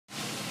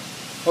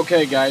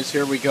Okay guys,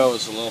 here we go.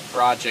 It's a little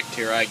project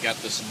here. I got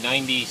this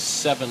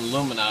 97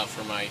 Lumina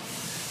for my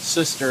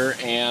sister,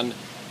 and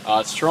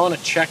it's throwing a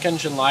check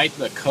engine light.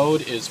 The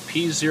code is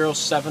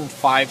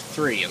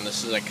P0753, and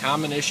this is a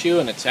common issue,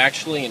 and it's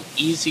actually an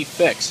easy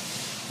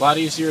fix. A lot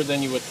easier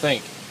than you would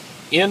think.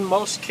 In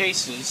most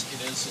cases,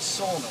 it is a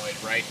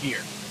solenoid right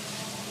here.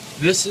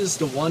 This is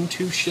the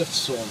 1-2 shift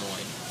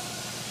solenoid,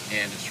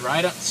 and it's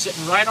right up,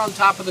 sitting right on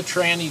top of the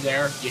tranny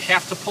there. You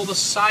have to pull the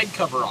side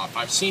cover off.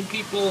 I've seen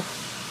people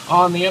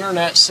on the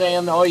internet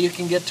saying, oh, you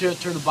can get to it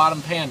through the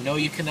bottom pan. No,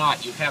 you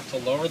cannot. You have to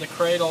lower the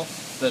cradle,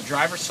 the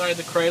driver's side of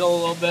the cradle a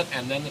little bit,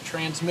 and then the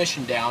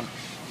transmission down.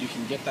 You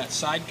can get that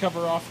side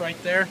cover off right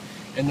there,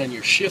 and then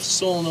your shift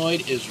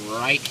solenoid is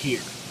right here.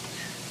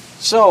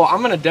 So I'm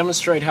going to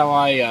demonstrate how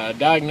I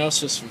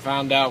diagnosed this and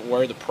found out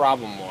where the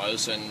problem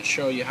was, and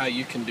show you how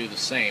you can do the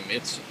same.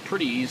 It's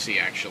pretty easy,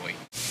 actually.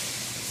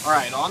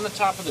 Alright, on the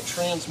top of the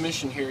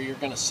transmission here, you're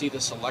going to see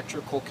this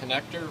electrical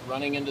connector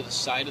running into the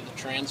side of the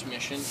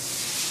transmission.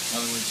 In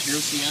other words,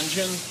 here's the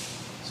engine.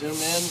 Zoom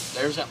in.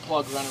 There's that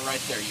plug running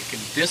right there. You can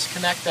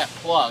disconnect that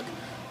plug,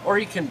 or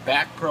you can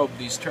back probe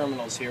these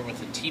terminals here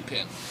with a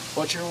T-pin.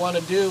 What you want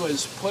to do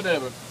is put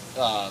a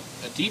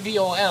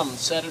DVOM,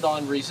 set it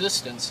on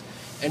resistance,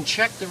 and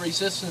check the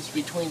resistance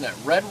between that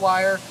red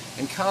wire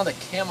and kind of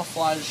the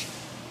camouflage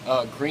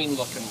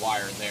green-looking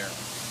wire there.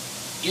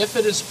 If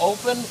it is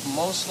open,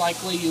 most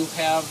likely you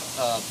have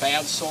a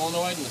bad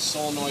solenoid and the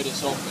solenoid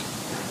is open.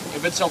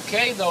 If it's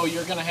okay though,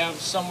 you're going to have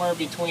somewhere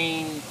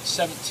between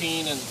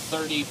 17 and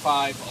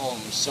 35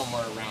 ohms,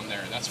 somewhere around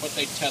there. That's what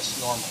they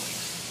test normally.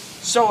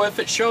 So if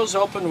it shows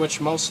open, which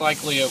most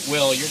likely it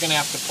will, you're going to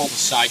have to pull the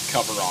side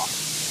cover off.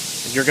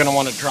 And you're going to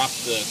want to drop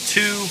the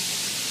two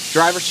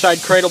driver's side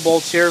cradle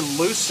bolts here,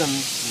 loosen,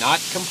 not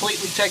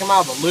completely take them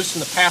out, but loosen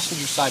the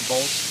passenger side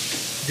bolts.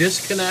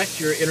 Disconnect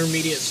your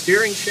intermediate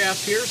steering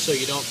shaft here so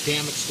you don't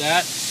damage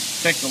that.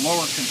 Take the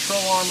lower control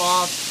arm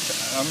off.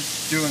 I'm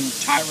doing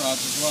tie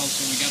rods as well,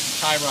 so we got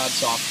the tie rods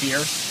off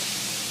here.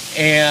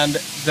 And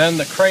then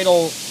the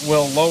cradle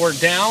will lower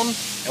down.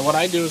 And what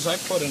I do is I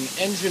put an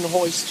engine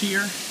hoist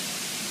here,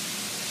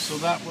 so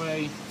that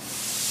way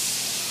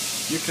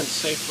you can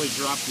safely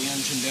drop the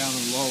engine down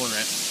and lower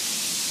it.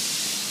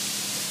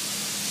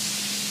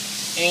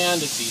 And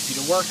it's easy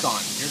to work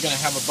on. You're going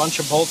to have a bunch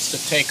of bolts to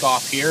take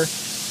off here.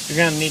 You're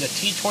going to need a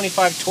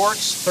T25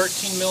 Torx,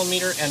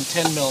 13mm and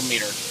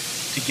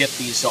 10mm to get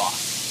these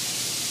off.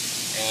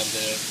 And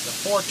the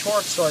four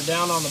Torx are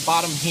down on the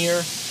bottom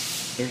here.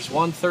 There's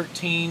one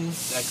 13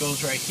 that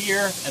goes right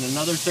here, and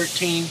another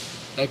 13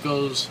 that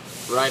goes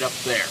right up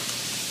there.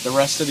 The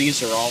rest of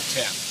these are all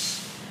 10s.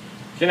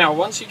 Okay, now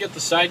once you get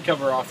the side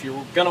cover off,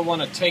 you're going to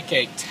want to take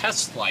a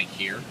test light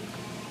here,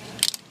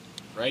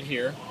 right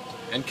here,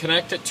 and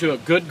connect it to a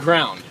good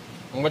ground.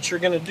 And what you're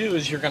going to do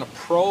is you're going to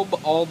probe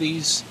all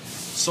these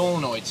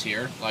solenoids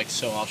here, like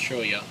so. I'll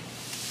show you.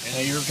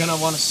 And you're going to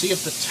want to see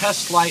if the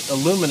test light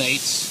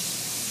illuminates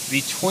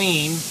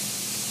between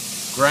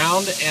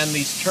ground and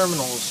these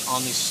terminals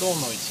on these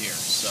solenoids here.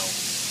 So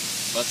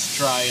let's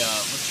try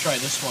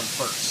this one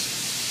first.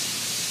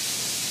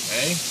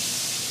 Okay,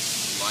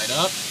 light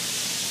up,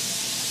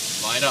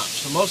 light up.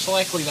 So most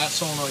likely that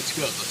solenoid's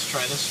good. Let's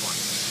try this one.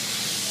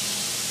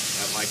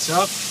 That lights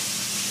up,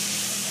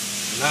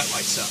 and that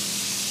lights up.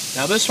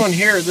 Now this one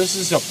here, this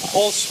is a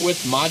pulse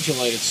width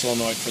modulated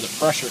solenoid for the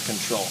pressure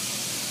control.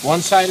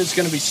 One side is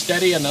going to be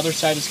steady, another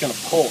side is going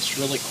to pulse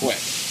really quick.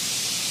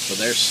 So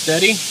there's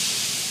steady,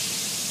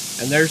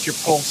 and there's your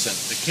pulsing.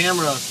 The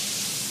camera, a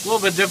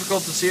little bit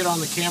difficult to see it on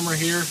the camera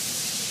here,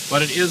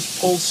 but it is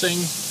pulsing.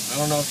 I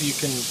don't know if you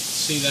can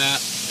see that.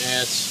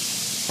 Yeah,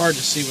 it's hard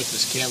to see with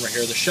this camera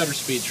here. The shutter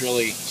speed's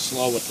really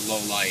slow with the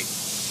low light.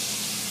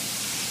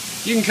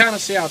 You can kind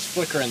of see how it's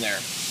flickering there.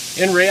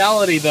 In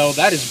reality, though,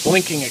 that is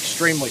blinking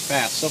extremely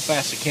fast, so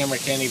fast the camera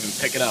can't even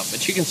pick it up,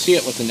 but you can see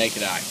it with the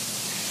naked eye.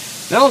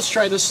 Now let's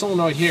try this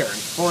solenoid here. And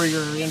for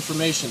your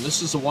information,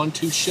 this is a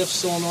 1-2 shift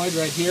solenoid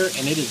right here,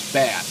 and it is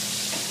bad.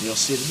 You'll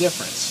see the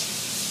difference.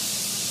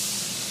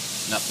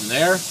 Nothing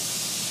there,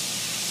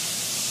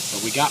 but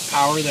we got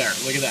power there.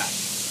 Look at that.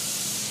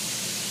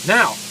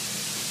 Now,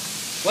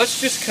 let's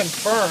just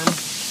confirm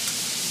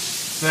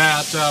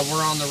that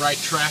we're on the right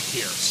track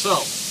here.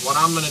 So, what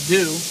I'm going to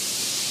do,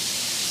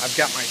 I've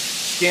got my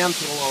scan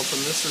tool open.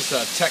 This is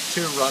a Tech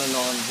 2 running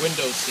on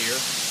Windows here.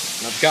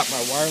 And I've got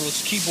my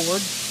wireless keyboard.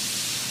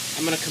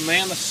 I'm going to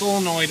command the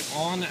solenoid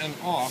on and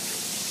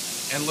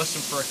off and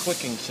listen for a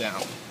clicking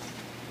sound.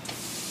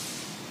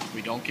 If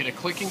we don't get a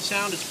clicking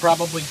sound, it's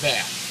probably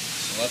bad.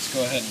 So let's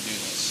go ahead and do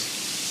this.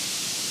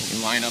 We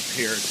can line up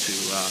here to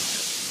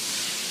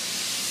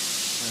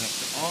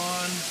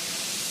on.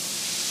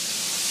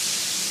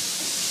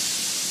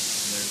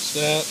 There's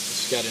that.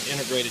 It's got an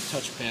integrated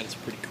touchpad. It's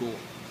pretty cool.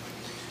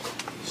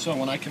 So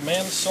when I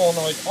command the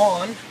solenoid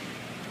on,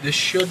 this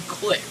should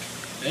click.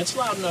 And it's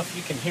loud enough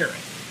you can hear it.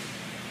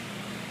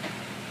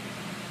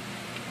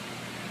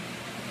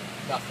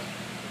 Nothing.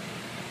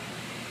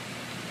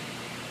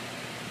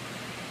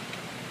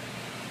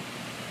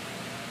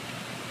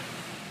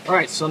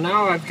 Alright, so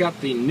now I've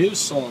got the new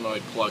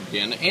solenoid plugged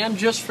in, and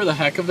just for the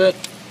heck of it,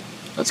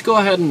 let's go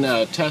ahead and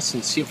test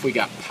and see if we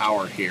got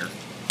power here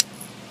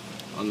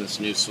on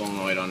this new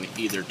solenoid on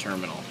either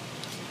terminal.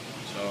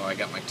 So I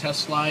got my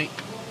test light,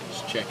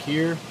 let's check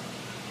here,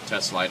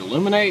 test light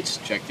illuminates,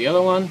 check the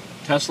other one,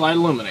 test light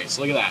illuminates,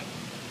 look at that.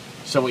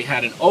 So we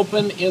had an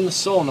open in the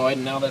solenoid,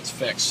 and now that's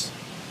fixed.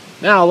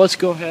 Now let's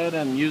go ahead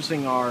and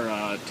using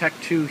our Tech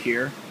 2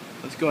 here,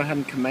 let's go ahead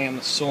and command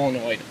the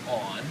solenoid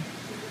on.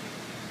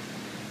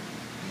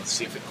 Let's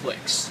see if it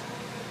clicks.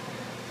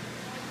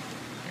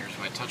 Here's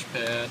my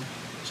touchpad.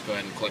 Let's go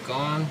ahead and click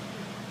on,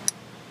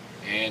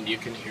 and you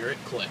can hear it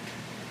click.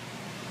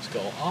 Let's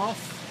go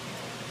off.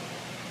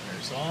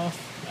 There's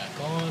off, back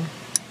on,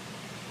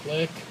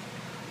 click,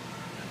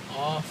 and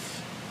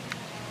off,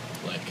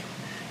 click.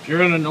 If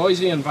you're in a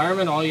noisy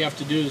environment, all you have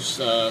to do is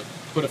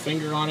put a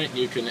finger on it, and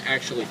you can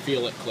actually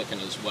feel it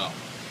clicking as well.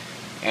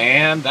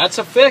 And that's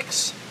a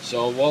fix.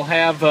 So we'll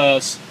have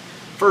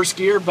first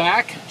gear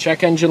back,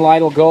 check engine light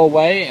will go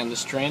away, and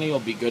this tranny will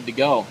be good to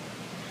go.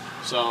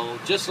 So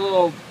just a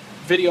little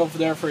video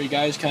there for you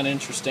guys, kind of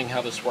interesting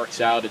how this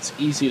works out. It's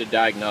easy to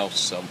diagnose,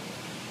 so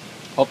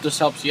hope this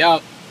helps you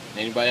out.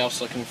 Anybody else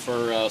looking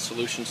for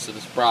solutions to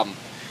this problem?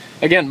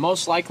 Again,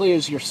 most likely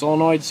is your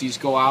solenoids, these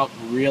go out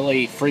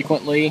really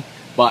frequently,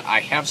 but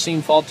I have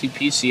seen faulty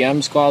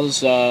PCMs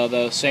cause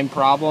the same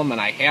problem, and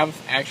I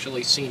have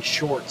actually seen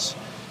shorts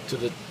to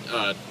the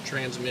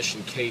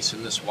transmission case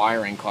in this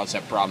wiring cause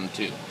that problem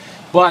too.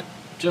 But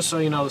just so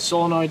you know, the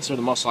solenoids are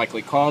the most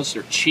likely cause.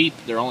 They're cheap,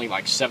 they're only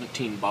like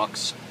 17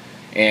 bucks,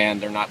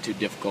 and they're not too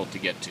difficult to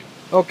get to.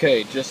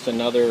 Okay, just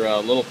another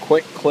little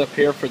quick clip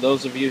here for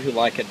those of you who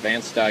like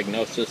advanced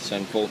diagnosis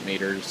and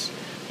voltmeters.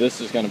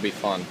 This is going to be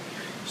fun.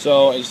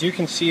 So as you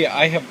can see,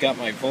 I have got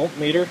my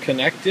voltmeter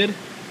connected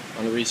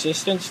on the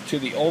resistance to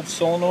the old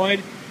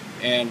solenoid,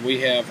 and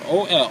we have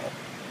OL.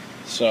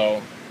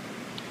 So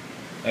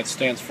that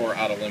stands for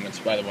out of limits,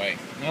 by the way.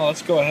 Now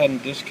let's go ahead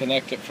and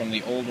disconnect it from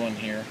the old one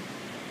here.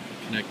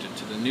 Connect it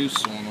to the new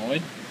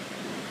solenoid.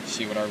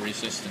 See what our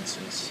resistance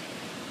is.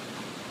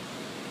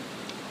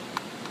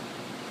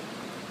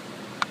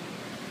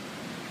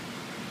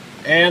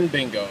 And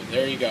bingo,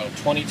 there you go,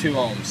 22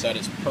 ohms. That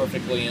is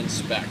perfectly in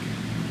spec.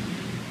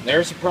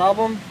 There's a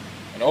problem,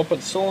 an open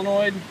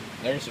solenoid.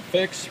 There's a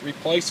fix,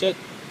 replace it.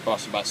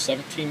 Costs about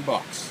 17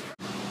 bucks.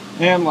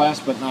 And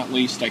last but not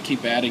least, I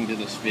keep adding to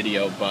this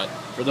video, but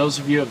for those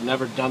of you who have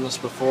never done this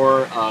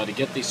before, to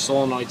get these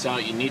solenoids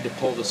out, you need to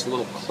pull this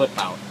little clip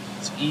out.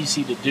 It's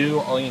easy to do.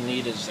 All you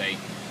need is a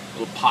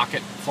little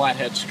pocket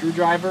flathead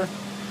screwdriver.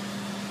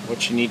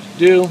 What you need to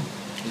do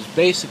is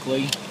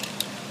basically,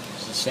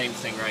 it's the same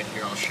thing right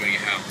here. I'll show you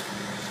how.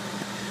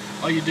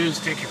 All you do is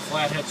take your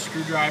flathead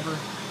screwdriver,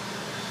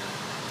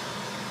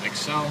 like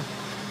so.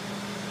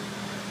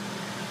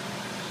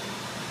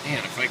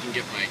 Man, if I can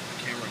get my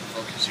camera in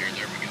focus here,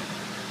 there we go.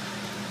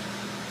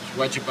 Just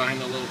wedge it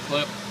behind the little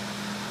clip,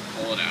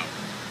 pull it out.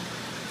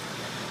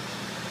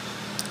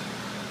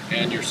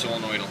 And your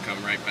solenoid will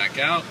come right back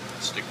out.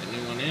 Stick the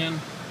new one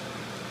in,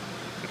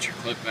 put your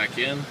clip back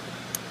in,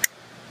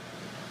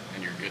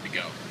 and you're good to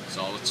go. That's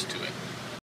all that's to it.